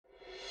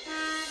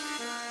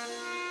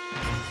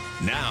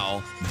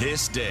Now,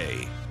 this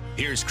day.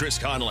 Here's Chris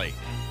Conley.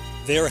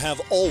 There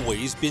have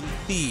always been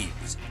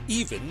thieves,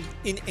 even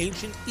in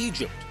ancient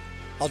Egypt.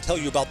 I'll tell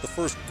you about the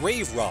first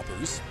grave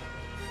robbers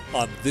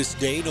on this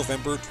day,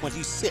 November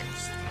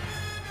 26th.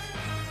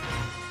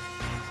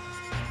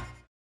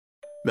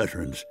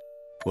 Veterans,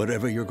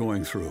 whatever you're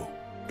going through,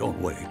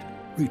 don't wait.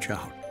 Reach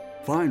out.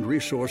 Find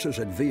resources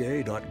at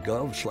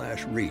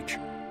va.gov/reach.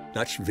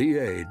 That's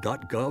va.gov/reach.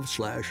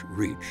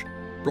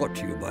 Brought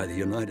to you by the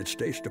United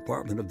States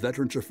Department of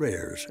Veterans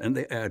Affairs and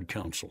the Ad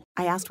Council.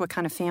 I asked what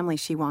kind of family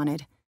she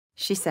wanted.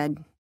 She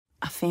said,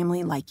 a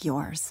family like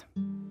yours.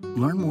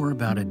 Learn more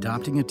about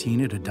adopting a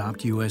teen at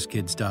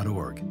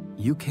adoptuskids.org.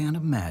 You can't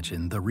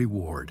imagine the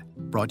reward.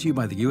 Brought to you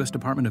by the U.S.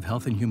 Department of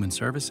Health and Human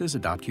Services,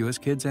 Adopt U.S.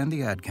 Kids, and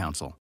the Ad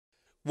Council.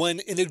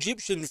 When an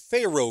Egyptian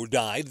pharaoh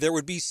died, there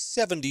would be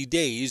 70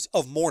 days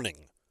of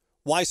mourning.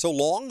 Why so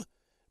long?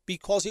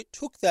 Because it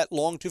took that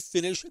long to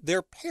finish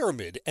their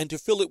pyramid and to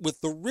fill it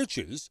with the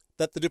riches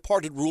that the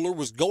departed ruler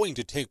was going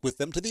to take with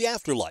them to the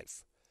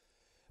afterlife.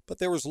 But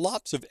there was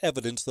lots of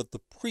evidence that the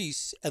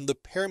priests and the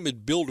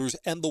pyramid builders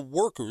and the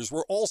workers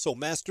were also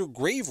master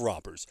grave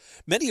robbers.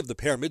 Many of the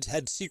pyramids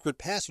had secret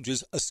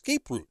passages,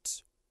 escape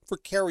routes, for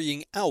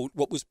carrying out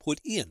what was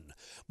put in.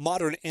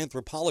 Modern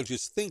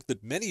anthropologists think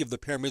that many of the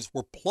pyramids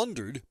were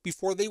plundered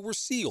before they were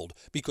sealed,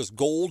 because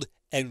gold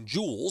and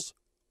jewels,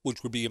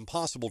 which would be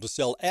impossible to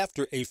sell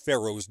after a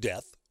pharaoh's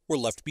death, were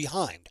left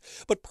behind.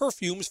 But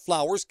perfumes,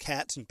 flowers,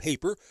 cats, and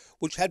paper,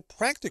 which had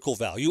practical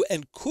value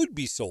and could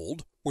be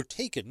sold, were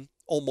taken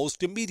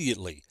almost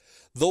immediately.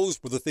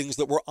 Those were the things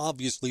that were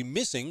obviously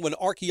missing when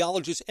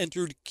archaeologists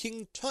entered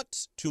King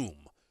Tut's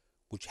tomb,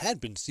 which had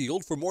been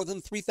sealed for more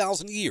than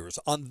 3,000 years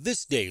on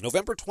this day,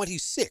 November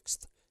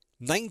 26th,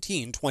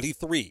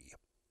 1923.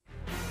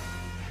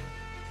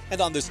 And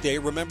on this day,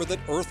 remember that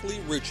earthly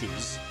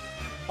riches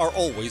are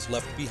always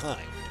left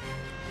behind.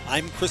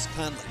 I'm Chris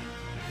Conley.